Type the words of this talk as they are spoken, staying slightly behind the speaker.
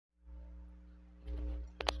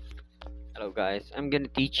Hello guys, I'm gonna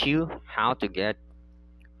teach you how to get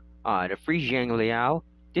the free Xiangli.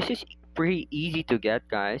 This is pretty easy to get,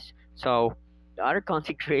 guys. So the other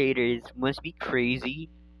content creators must be crazy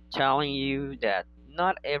telling you that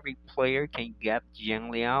not every player can get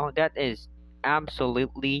Xiangli. That is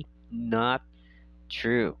absolutely not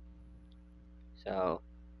true. So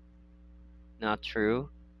not true.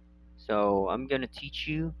 So I'm gonna teach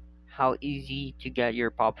you how easy to get your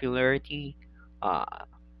popularity uh,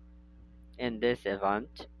 in this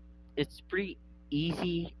event. It's pretty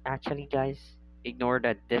easy actually, guys. Ignore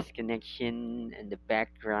that disconnection in the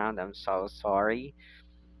background. I'm so sorry.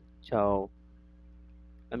 So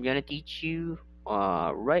I'm gonna teach you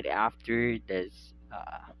right after this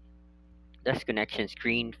connection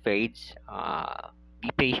screen fades. Be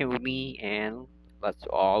patient with me and let's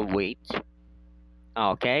all wait.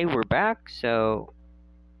 Okay, we're back. So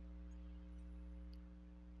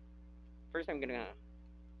first I'm gonna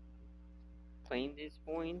claim these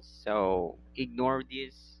points. So ignore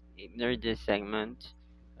this segment.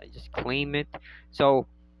 I just claim it. So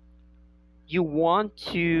you want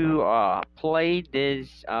to play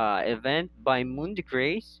this event by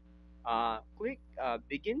moongrace. Click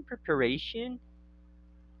begin preparation.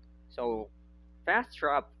 So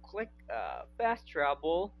click fast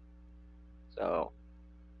travel. So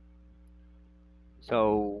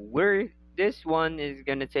where this one is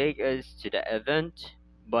gonna take us to the event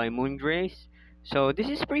by moongrace. So this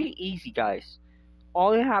is pretty easy, guys.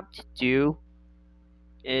 All you have to do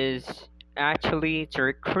is actually to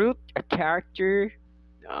recruit a character.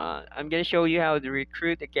 I'm gonna show you how to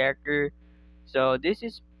recruit a character. So this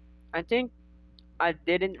is, I think I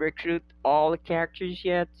didn't recruit all the characters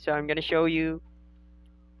yet. So I'm gonna show you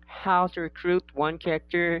how to recruit one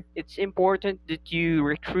character. It's important that you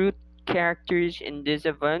recruit characters in this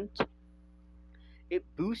event. It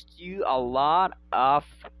boosts you a lot of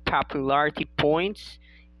popularity points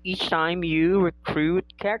each time you recruit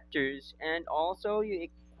characters, and also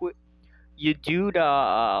you do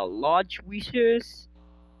the lodge wishes.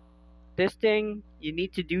 This thing you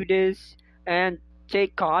need to do this and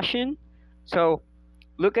take caution. So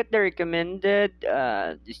look at the recommended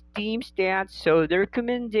the Steam stats. So the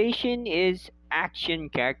recommendation is action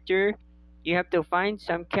character. You have to find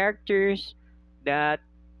some characters that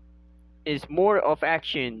is more of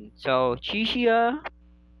action. So Chishia,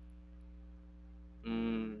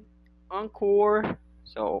 mm, Encore.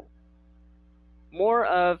 So more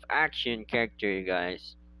of action character,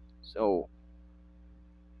 guys. So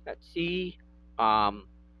let's see. Um,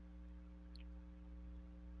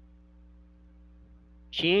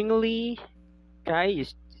 Xiangli,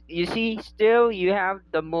 guys. You see, still you have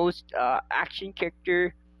the most action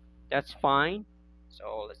character. That's fine.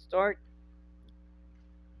 So let's start.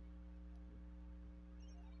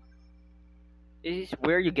 This is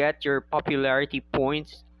where you get your popularity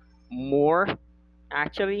points more,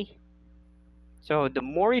 actually. So the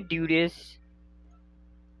more you do this,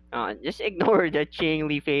 just ignore the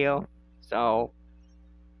Xiangli fail. So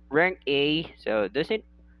rank A. So doesn't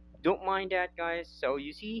don't mind that, guys. So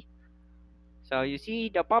you see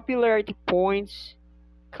the popularity points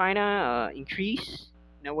kind of increase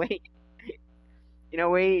in a way.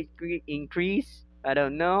 Increase. I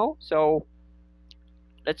don't know. So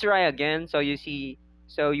let's try again. So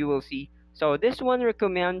you will see. So this one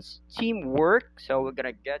recommends teamwork. So we're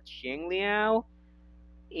gonna get Sheng Liao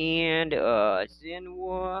and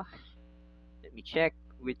Zenhua. Let me check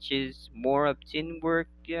which is more of teamwork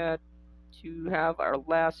to have our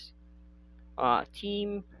last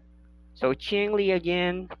team. So Cheng Li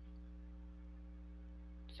again.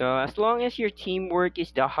 So as long as your teamwork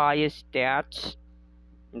is the highest stats.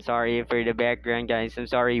 I'm sorry for the background, guys. I'm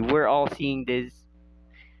sorry. We're all seeing this.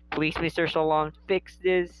 Please, Mr. Solon, fix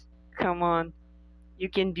this. Come on. You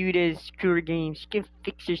can do this, Cure Games. You can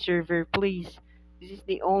fix your server, please. This is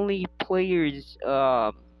the only player's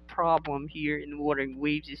problem here in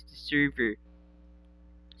Wutheringwaves is the server.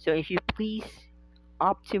 So if you please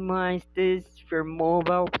optimize this for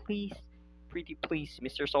mobile, please. Pretty please,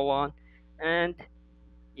 Mr. Solon. And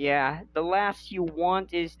yeah, the last you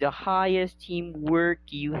want is the highest teamwork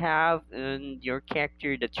you have in your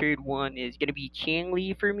character. The third one is gonna be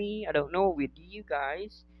Xiangli for me. I don't know with you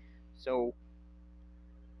guys. So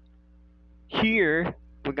here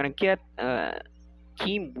we're gonna get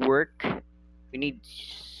teamwork. We need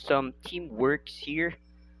some teamworks here.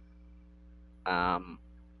 Um,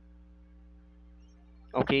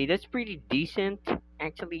 okay, that's pretty decent.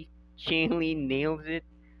 Actually, Xiangli nails it.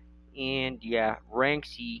 And yeah, rank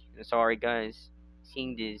C. Sorry guys,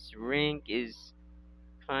 seeing this rank is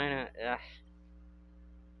kind of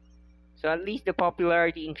So at least the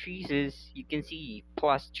popularity increases. You can see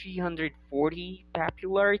plus 340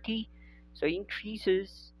 popularity. So it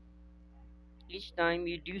increases each time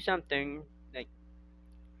you do something. Like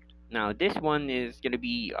now, this one is gonna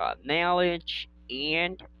be knowledge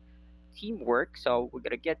and teamwork. So we're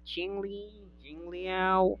gonna get Xiangli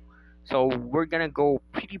out. So we're gonna go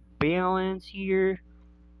pretty balanced here.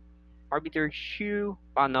 Arbiter shoe.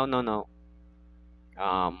 Oh no no no.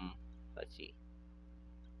 Let's see.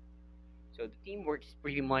 So the teamwork is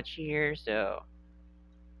pretty much here. So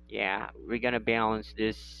yeah, we're gonna balance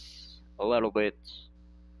this a little bit.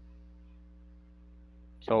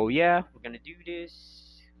 So yeah, we're gonna do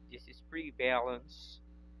this. This is pretty balanced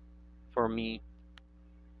for me.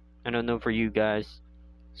 I don't know for you guys.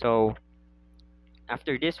 So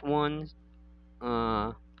after this one,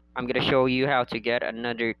 I'm gonna show you how to get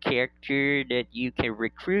another character that you can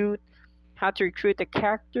recruit. How to recruit a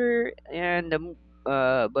character and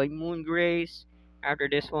by moongrace. After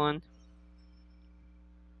this one,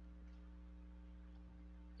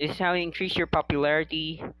 this is how you increase your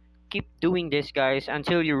popularity. Keep doing this, guys,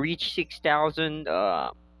 until you reach 6,000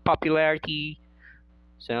 popularity.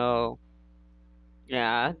 So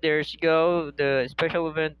yeah, there's go the special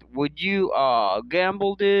event. Would you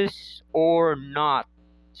gamble this or not?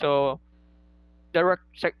 So the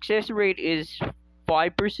success rate is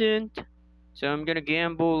 5%. So I'm gonna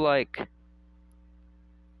gamble like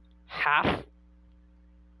half,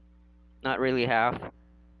 not really half.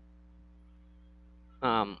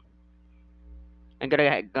 Um, I'm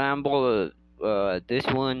gonna gamble this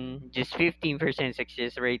one just 15%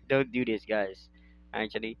 success rate. Don't do this, guys.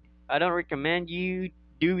 Actually, I don't recommend you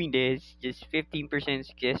doing this. Just 15%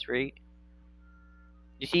 success rate.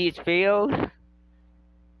 You see, it's failed.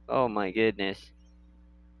 Oh my goodness.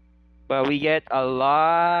 But we get a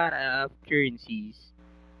lot of currencies.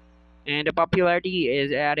 And the popularity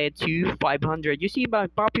is added to 500. You see, my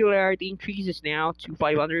popularity increases now to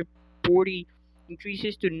 540,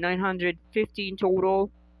 increases to 950 in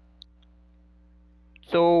total.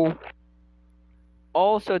 So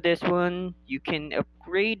also this one, you can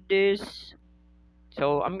upgrade this.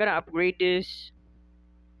 So I'm gonna upgrade this.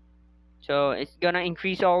 So it's gonna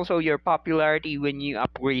increase also your popularity when you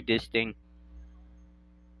upgrade this thing.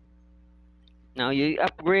 Now you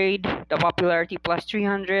upgrade the popularity plus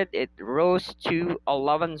 300, it rose to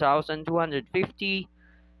 11,250.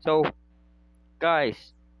 So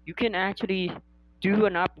guys, you can actually do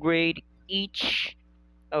an upgrade each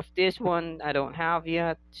of this one. I don't have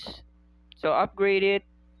yet. So upgrade it,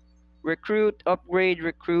 recruit, upgrade,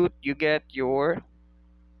 recruit, you get your...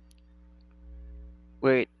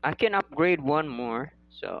 Wait, I can upgrade one more.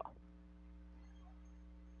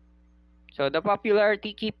 So the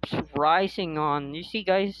popularity keeps rising on. You see,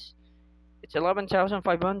 guys, it's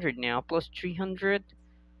 11,500 now plus 300.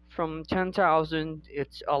 From 10,000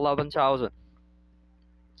 it's 11,000.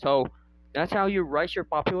 So that's how you rise your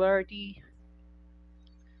popularity.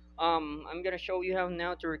 I'm gonna show you how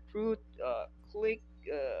now to recruit. Click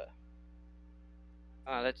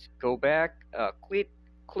let's go back. Click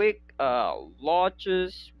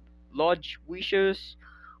lodge wishes,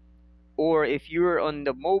 or if you're on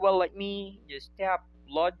the mobile like me, just tap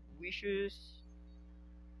lodge wishes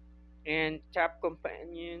and tap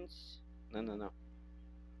companions. No.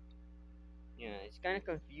 Yeah, it's kind of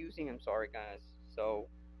confusing. I'm sorry, guys. So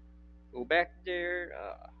go back there.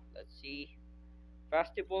 Let's see.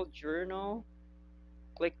 Festival journal.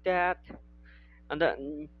 Click that, and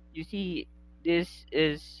then you see this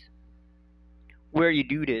is where you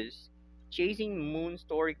do this. Chasing Moon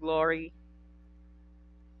Story Glory.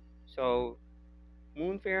 So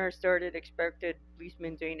Moonfair started expected. Please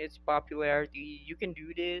maintain its popularity. You can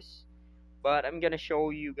do this, but I'm gonna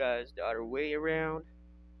show you guys the other way around.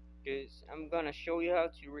 Because I'm gonna show you how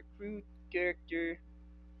to recruit character.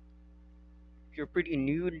 If you're pretty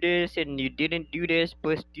new to this and you didn't do this,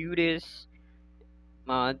 please do this.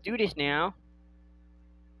 Do this now.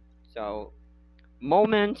 So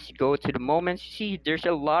moments, go to the moments. See, there's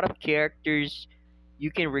a lot of characters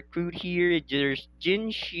you can recruit here. There's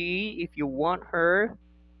Jinshi if you want her.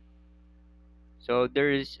 So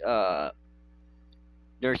there's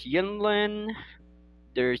Yunlin,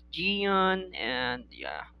 there's Jian, and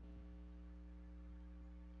yeah.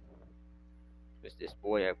 Who's this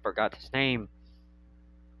boy? I forgot his name.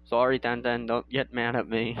 Sorry, Tantan, don't get mad at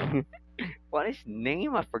me. What is his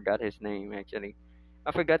name? I forgot his name actually.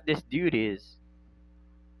 I forgot this dude is.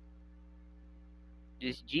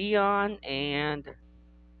 This Jian and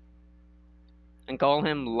call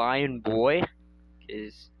him Lion Boy,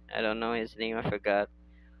 cause I don't know his name. I forgot.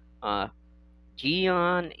 Uh,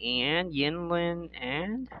 Jian and Yinlin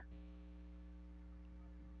and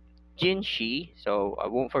Jinshi, so I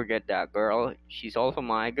won't forget that girl. She's also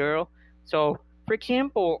my girl. So, for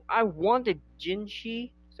example, I wanted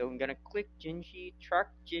Jinshi, so I'm gonna click Jinshi, track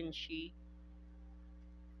Jinshi.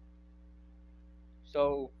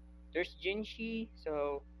 So, there's Jinshi,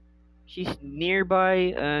 so she's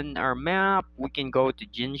nearby on our map. We can go to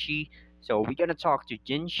Jinshi. So, we're gonna talk to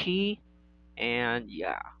Jinshi, and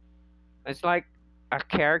yeah, it's like a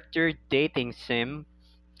character dating sim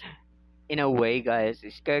in a way, guys.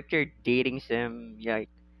 It's character dating sim. Yeah,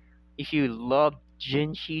 if you love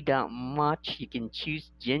Jinshi that much, you can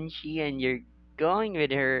choose Jinshi and you're going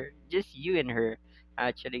with her, just you and her,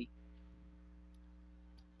 actually.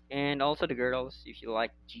 And also the girls, if you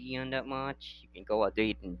like Jiyeon that much, you can go out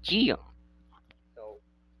dating Jiyeon. So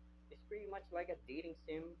it's pretty much like a dating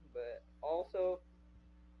sim, but also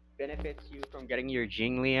benefits you from getting your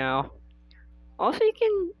Jing Liao. Also, you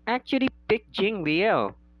can actually pick Jing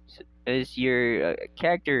Liao as your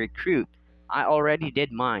character recruit. I already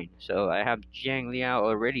did mine, so I have Jing Liao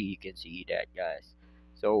already. You can see that, guys.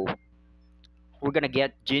 So we're gonna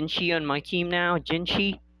get Jinshi on my team now,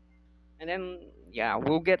 Jinshi, and then yeah,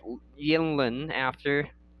 we'll get Yinlin after.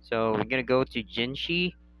 So we're gonna go to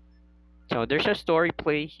Jinshi. So there's a story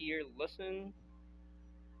play here. Listen,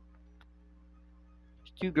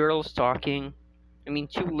 there's two girls talking. I mean,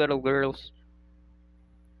 two little girls.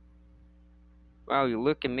 Wow, you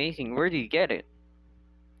look amazing. Where do you get it?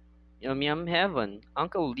 Yum Yum Heaven.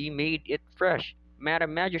 Uncle Lee made it fresh.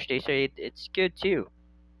 Madam Magistrate said it's good too.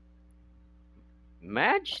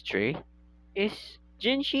 Magistrate? Is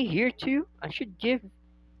Jinshi here too? I should give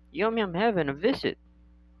Yum Yum Heaven a visit.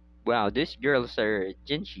 Wow, these girls are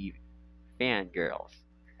Jinshi fangirls.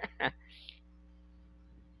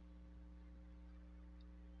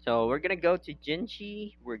 So we're gonna go to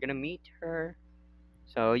Jinshi. We're gonna meet her.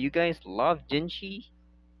 So you guys love Jinshi?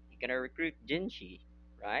 You're gonna recruit Jinshi,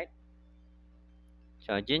 right?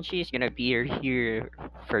 So Jinshi is gonna be here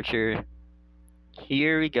for sure.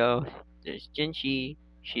 Here we go. There's Jinshi.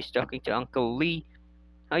 She's talking to Uncle Lee.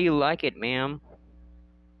 How you like it, ma'am?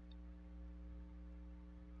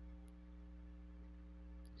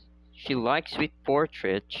 She likes sweet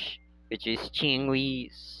portraits, which is Xiangli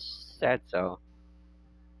said so.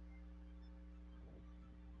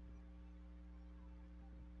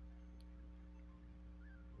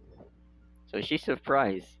 So she's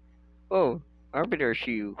surprised. Oh, Arbiter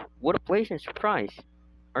Shoe, what a pleasant surprise.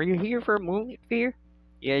 Are you here for a moonlit fair?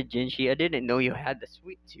 Yeah, Jinshi, I didn't know you had the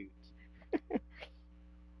sweet tooth.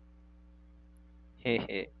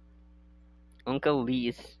 Hehe. Uncle Lee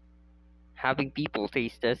is having people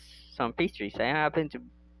taste us some pastries. I happen to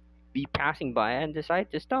be passing by and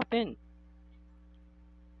decided to stop in.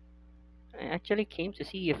 I actually came to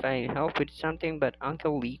see if I help with something, but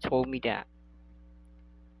Uncle Lee told me that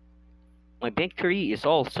my bakery is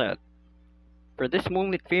all set. For this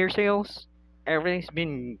moonlit fair sales, everything's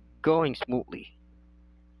been going smoothly.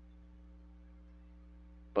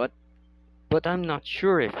 But but I'm not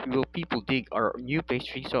sure if will people dig our new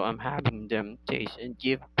pastry, so I'm having them taste and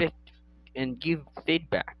give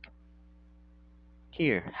feedback.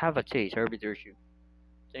 Here, have a taste, Arbiter Shoe.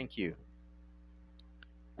 Thank you.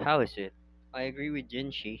 How is it? I agree with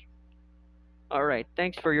Jinshi. Alright,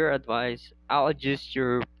 thanks for your advice. I'll adjust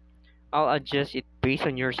it based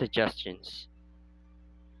on your suggestions.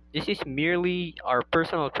 This is merely our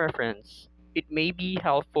personal preference. It may be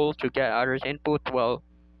helpful to get others' input. Well,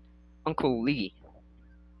 Uncle Lee.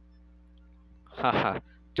 Haha.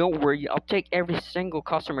 Don't worry, I'll take every single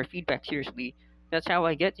customer feedback seriously. That's how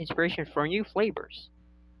I get inspiration for new flavors.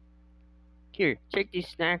 Here, take these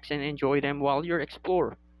snacks and enjoy them while you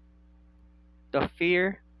explore. The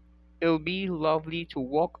fair, it'll be lovely to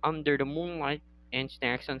walk under the moonlight and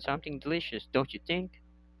snacks on something delicious, don't you think?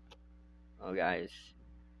 Oh, guys,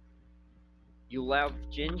 you love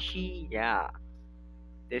Jinshi? Yeah,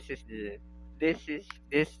 this is the this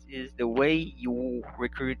is the way you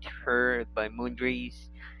recruit her by Moongrace.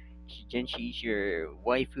 Jinshi's your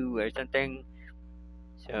waifu or something.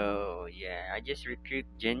 So yeah, I just recruit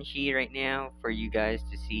Jinshi right now for you guys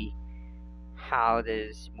to see how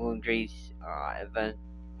this Moongrace event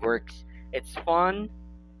works. It's fun,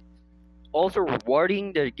 also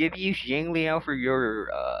rewarding. They give you Xiangli out for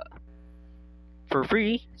your for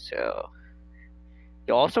free. So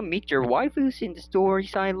you also meet your waifus in the story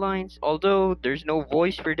sidelines, although there's no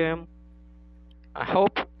voice for them. I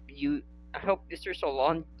hope you, I hope Mr.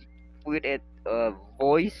 Solon put it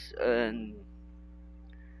voice and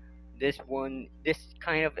this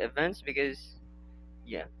kind of events because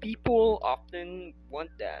yeah, people often want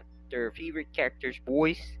that their favorite character's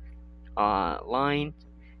voice line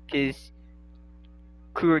because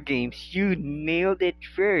Kura Games, you nailed it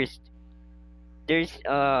first.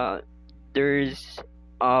 there's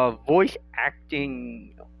voice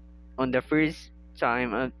acting on the first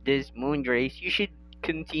time of this moongrace. You should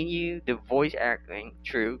continue the voice acting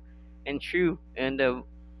true in the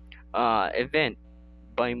event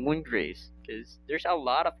by moongrace, because there's a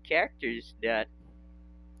lot of characters that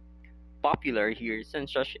popular here,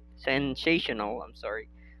 sensational. I'm sorry,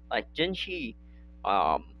 like Jinshi.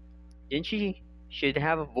 Um, Jinshi should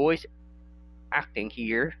have a voice acting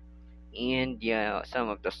here, and yeah, some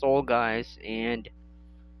of the soul guys and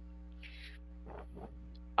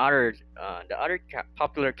the other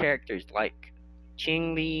popular characters like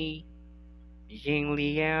Xiangli,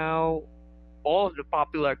 Liao. All of the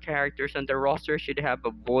popular characters on the roster should have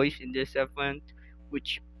a voice in this event,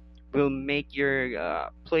 which will make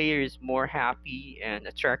your players more happy and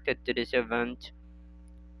attracted to this event.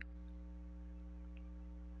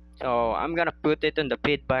 So I'm gonna put it in the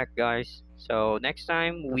feedback, guys. So next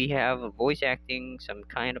time we have a voice acting some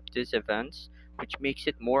kind of this events, which makes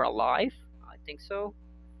it more alive. I think so.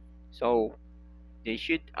 So they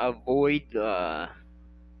should avoid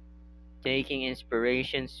taking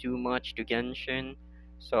inspirations too much to Genshin.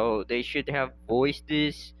 So they should have voiced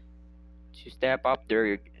this to step up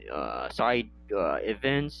their side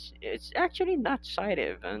events. It's actually not side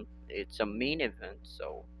event; it's a main event.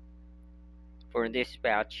 So for this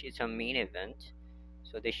patch, it's a main event.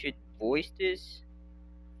 So they should voice this.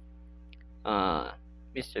 Uh,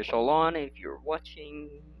 Mr. Solon, if you're watching,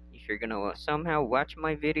 if you're gonna somehow watch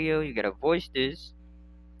my video, you gotta voice this.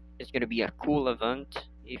 It's gonna be a cool event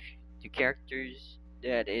if the characters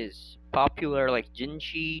that is popular like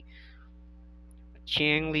Jinshi,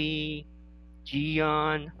 Xiangli,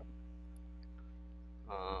 Jian,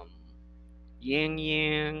 um, Yang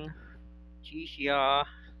Yang, Jixia,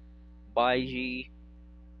 Baiji,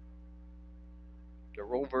 the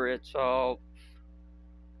rover itself,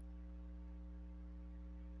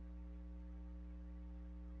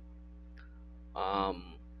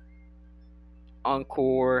 um,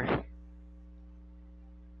 Encore,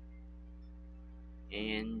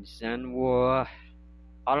 and Zenwa.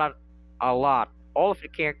 A lot, a lot. All of the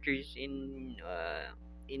characters in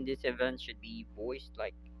this event should be voiced,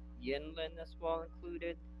 like Yinlin as well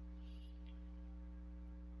included.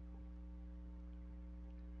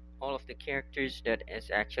 All of the characters that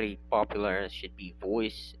is actually popular should be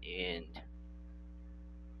voiced and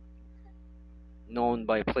known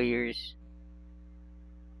by players.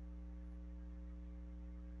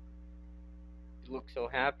 You look so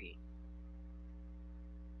happy.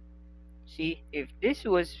 See, if this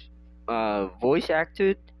was voice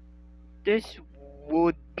acted, this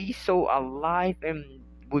would be so alive and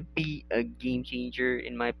would be a game changer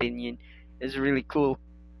in my opinion. It's really cool,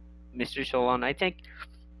 Mr. Solon. I think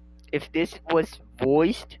if this was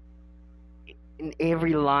voiced in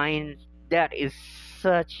every line, that is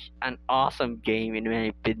such an awesome game in my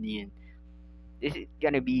opinion. This is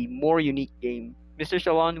gonna be more unique game. Mr.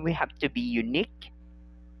 Solon, we have to be unique.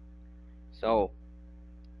 So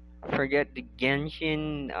forget the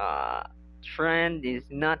Genshin trend is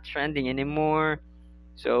not trending anymore.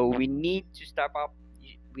 So we need to step up.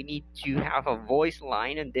 We need to have a voice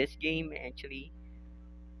line in this game actually.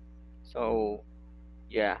 So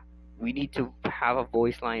yeah, we need to have a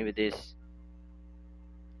voice line with this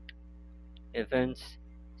events,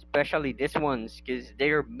 especially this ones, because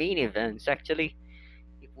they're main events actually.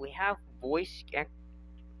 If we have voice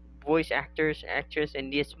actors, actress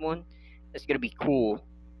in this one, it's gonna be cool.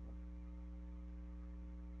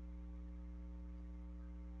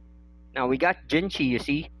 Now we got Jinchi, you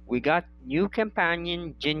see, we got new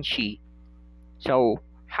companion Jinchi. So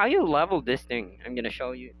how you level this thing? I'm gonna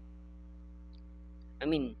show you. I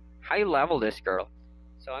mean, how you level this girl?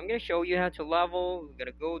 So I'm gonna show you how to level. We're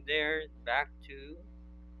gonna go there back to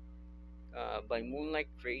by Moonlight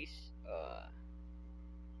Grace.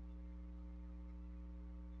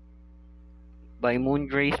 By Moon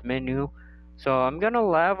Grace menu. So I'm gonna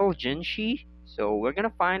level Jinshi. So we're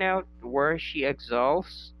gonna find out where she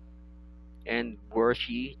excels and where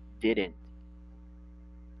she didn't.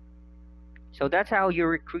 So that's how you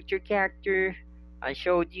recruit your character. I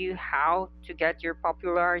showed you how to get your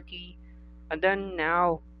popularity. And then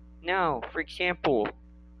now, for example,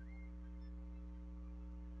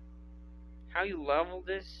 how you level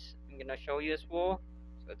this, I'm gonna show you as well.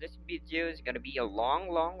 So this video is gonna be a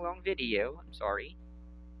long video. I'm sorry.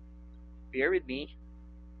 Bear with me.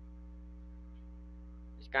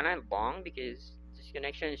 It's kinda long because this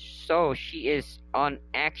connection is so she is on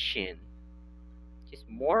action. She's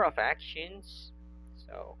more of actions.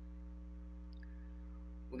 So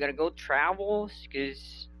we're gonna go travels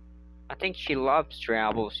because I think she loves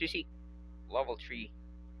travels. You see, level 3.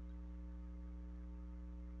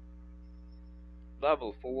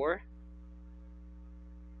 Level 4.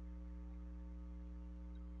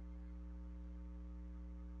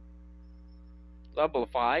 Level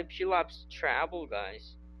 5. She loves to travel,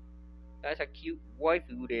 guys. That's a cute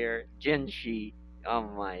waifu there, Jinshi. Oh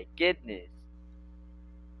my goodness.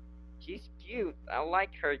 She's cute. I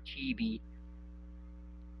like her chibi.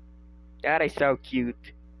 That is so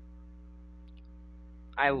cute.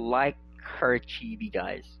 I like her chibi,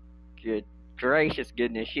 guys. Good gracious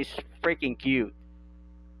goodness, she's freaking cute.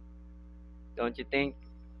 Don't you think?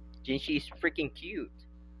 Jinshi's freaking cute.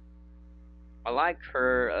 I like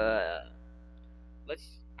her. Let's.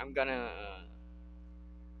 I'm gonna.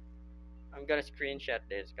 I'm gonna screenshot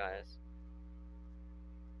this, guys.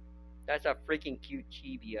 That's a freaking cute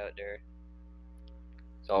chibi out there.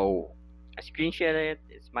 So, I screenshot it.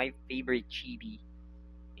 It's my favorite chibi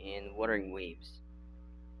in Wutheringwaves.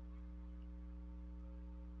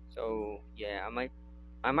 So yeah,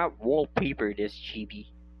 I might wallpaper this chibi.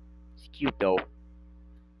 It's cute though.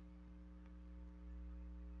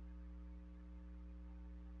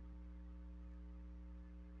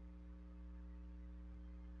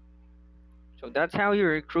 So that's how you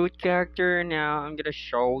recruit character. Now I'm gonna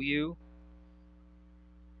show you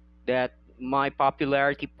that my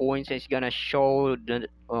popularity points is gonna show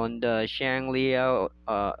on the Xiangli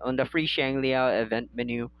on the free Xiangli event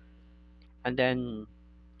menu, and then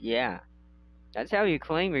yeah, that's how you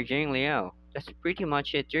claim your Xiangli. That's pretty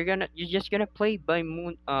much it. You're just gonna play by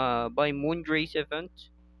moongrace event.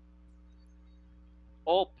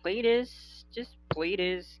 All play this, just play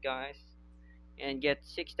this, guys, and get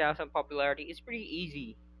 6,000 popularity. It's pretty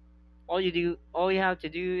easy. All you have to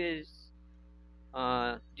do is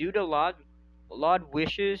do the lot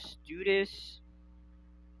wishes. Do this.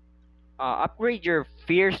 Upgrade your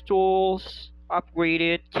fierce tools. Upgrade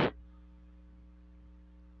it.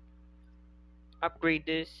 Upgrade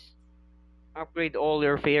this. Upgrade all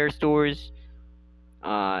your fierce stores.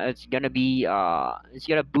 It's gonna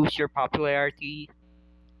boost your popularity,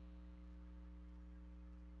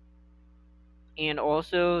 and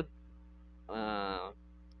also uh,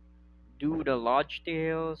 do the lodge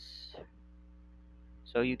tales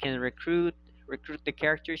so you can recruit the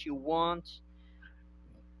characters you want.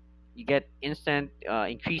 You get instant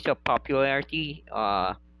increase of popularity.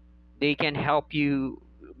 They can help you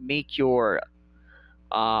make your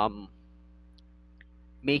um,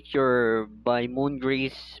 make your by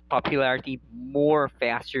moongrace popularity more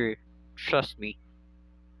faster. Trust me,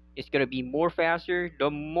 it's gonna be more faster.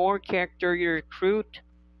 The more character you recruit,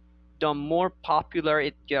 the more popular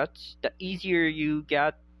it gets. The easier you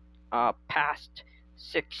get past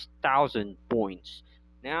 6,000 points.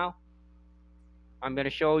 Now I'm gonna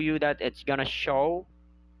show you that it's gonna show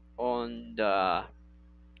on the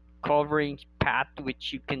covering path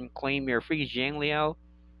which you can claim your free Zhengliao.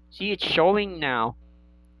 See, it's showing now.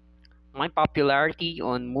 My popularity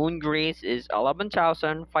on moongrace is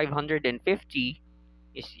 11,550.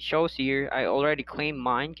 It shows here. I already claimed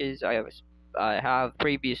mine because I have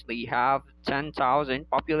previously have 10,000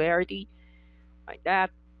 popularity like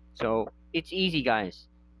that. So it's easy, guys.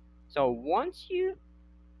 So once you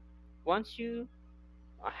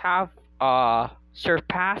have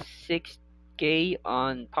surpassed 6K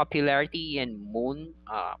on popularity and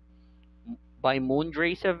by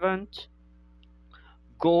moongrace event,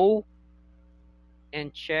 go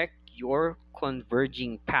and check your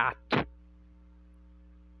converging path.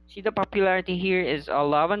 See, the popularity here is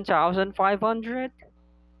 11,500,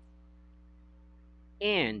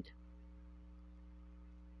 and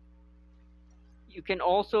you can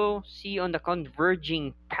also see on the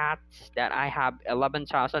converging paths that I have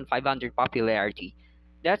 11,500 popularity.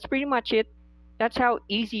 That's pretty much it. That's how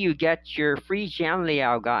easy you get your free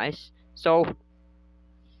Zhanliao, guys. So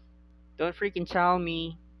don't freaking tell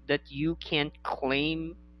me that you can't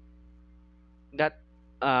claim that.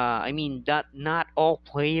 That not all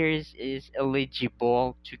players is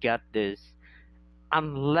eligible to get this,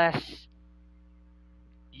 unless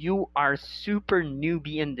you are super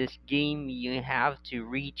newbie in this game. You have to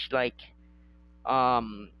reach like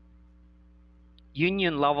um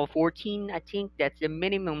union level 14. I think that's the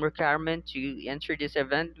minimum requirement to enter this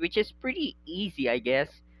event, which is pretty easy, I guess.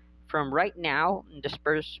 From right now,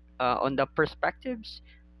 on the perspectives,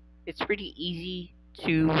 it's pretty easy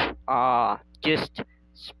to just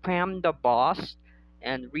spam the boss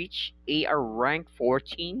and reach a rank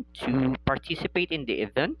 14 to participate in the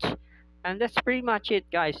event. And that's pretty much it,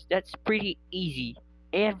 guys. That's pretty easy.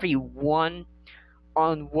 Everyone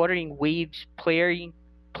on Wutheringwaves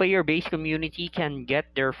player base community can get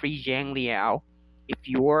their free Zhangliao if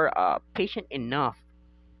you're patient enough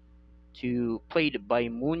to play by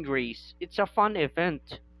moongrace. It's a fun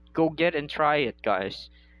event. go get and try it, guys.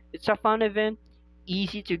 It's a fun event,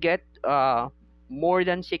 easy to get more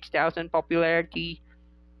than 6,000 popularity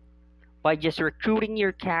by just recruiting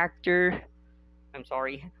your character. I'm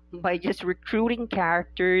sorry, by just recruiting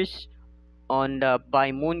characters on the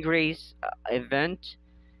by Moongrace event.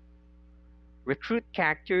 Recruit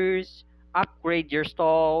characters, upgrade your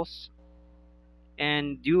stalls,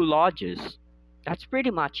 and do lodges. That's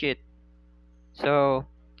pretty much it. So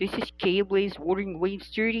this is K-Blaze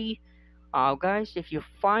Wutheringwaves 30. Guys, if you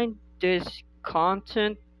find this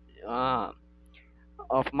content uh,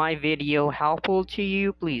 of my video helpful to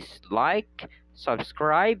you, please like,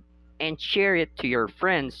 subscribe, and share it to your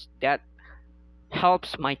friends. That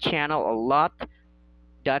helps my channel a lot.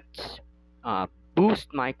 That uh, boosts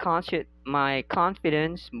my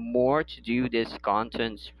confidence more to do this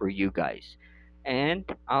contents for you guys. And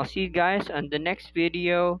I'll see you guys on the next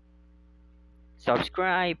video.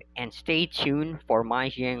 Subscribe and stay tuned for my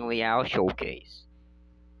Xiangli showcase.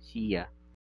 See ya.